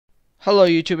Hello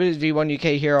YouTube, it is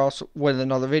V1UK here also with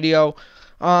another video.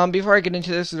 Before I get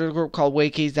into this, there's a group called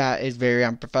Wakéy that is very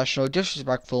unprofessional,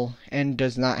 disrespectful, and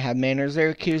does not have manners. They're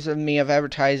accused of me of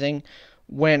advertising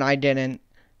when I didn't,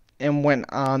 and when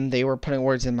they were putting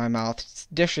words in my mouth. It's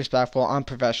disrespectful,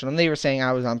 unprofessional, and they were saying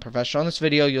I was unprofessional. In this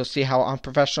video, you'll see how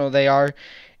unprofessional they are,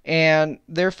 and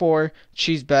therefore,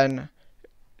 this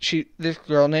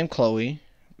girl named Chloe,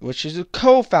 which is a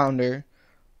co-founder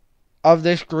of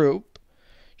this group.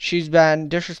 She's been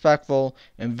disrespectful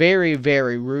and very,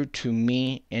 very rude to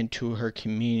me and to her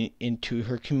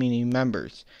community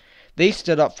members. They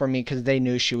stood up for me because they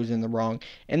knew she was in the wrong,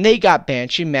 and they got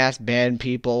banned. She mass banned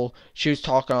people. She was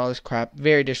talking all this crap,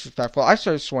 very disrespectful. I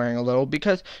started swearing a little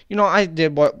because, I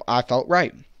did what I felt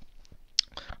right.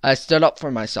 I stood up for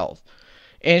myself.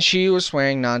 And she was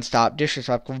swearing nonstop,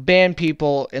 disrespectful, banned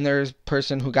people, and there's a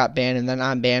person who got banned, and then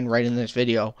I'm banned right in this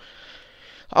video.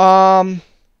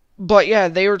 But yeah,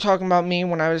 they were talking about me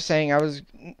when I was saying I was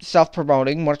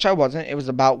self-promoting, which I wasn't. It was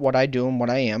about what I do and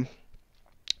what I am.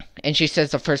 And she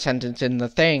says the first sentence in the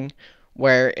thing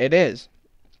where it is.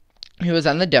 He was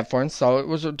on the dev forum, so it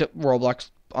was a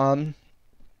Roblox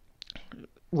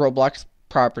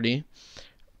property,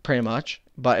 pretty much.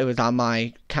 But it was on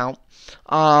my account.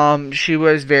 She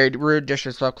was very rude,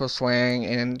 disrespectful, swearing,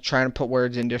 and trying to put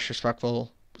words in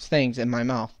disrespectful things in my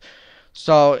mouth.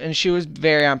 So, and she was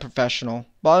very unprofessional.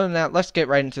 But other than that, let's get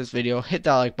right into this video. Hit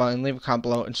that like button, leave a comment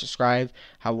below, and subscribe.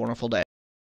 Have a wonderful day.